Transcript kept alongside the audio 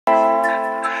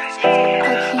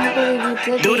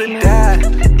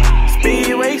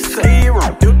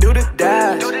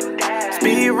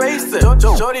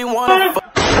said, Shorty wanna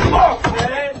fuck. Come on,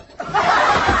 man.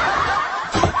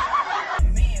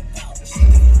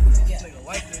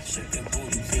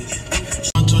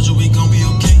 I told you we gon' be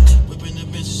okay. Whipping the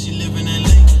bitch, she live in LA.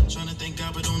 Tryna thank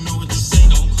God, but don't know what to say.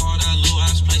 Don't call that little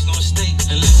ass place no mistake.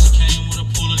 Unless she came with a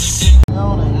pull of the gate.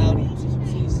 On an Audi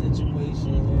TT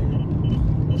situation.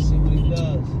 Let's see what he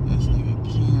does. This nigga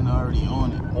Keenan already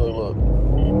on it. Oh look,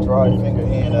 dry finger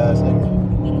hand ass nigga.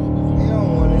 He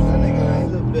don't want it. That nigga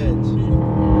ain't a bitch.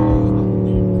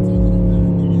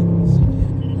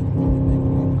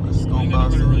 Let's go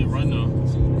bounce. Really run though.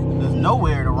 There's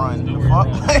nowhere to run. The fuck?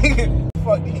 The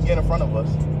fuck did he get in front of us?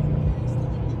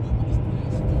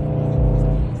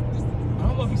 I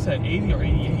don't know if he said 80 or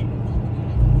 88.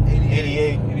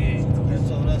 88. 88. They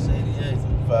told us 88.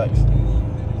 Facts.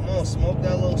 Come on, smoke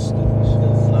that little stupid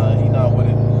shit. Nah, he not with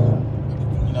it.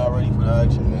 He not ready for the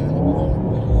action, man.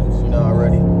 He not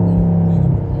ready.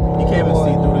 He can't even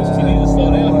see through this. He needs to slow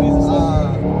down. He needs to slow down.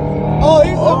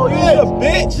 He's a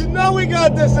bitch. You know we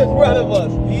got this in front of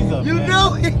us. He's a You bitch.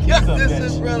 know we got He's a this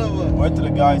bitch. in front of us. Word to the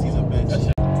guys, he's a bitch.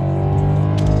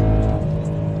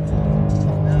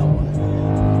 Now what?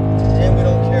 And we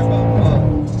don't care about fun.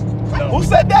 Who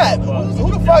said that? Who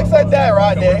the fuck said that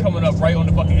right We're there? coming up right on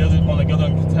the fucking other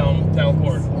town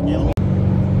court. Yeah,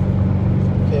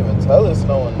 can't even tell it's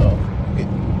snowing though. You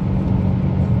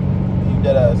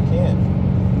dead ass can't.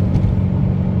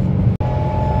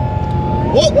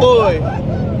 What boy?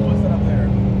 What's that up there?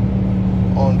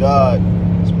 On God.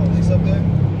 Is police up there?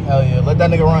 Hell yeah. Let that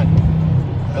nigga run.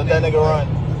 Let that nigga run.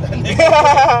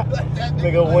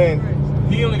 Nigga win.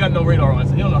 He only got no radar on,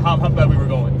 so he don't know how bad we were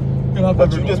going. He don't know how bad But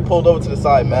we you were just going. pulled over to the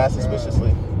side mad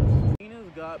suspiciously.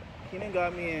 Keenan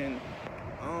got me in.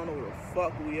 I don't know where the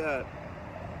fuck we at.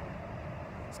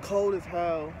 It's cold as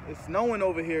hell. It's snowing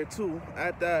over here too.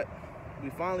 At that, we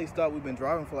finally stopped. We've been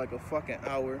driving for like a fucking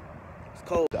hour. It's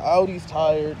cold. The Audi's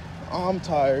tired. I'm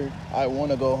tired. I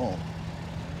want to go home.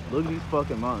 Look at these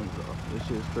fucking mountains though. This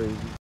shit is crazy.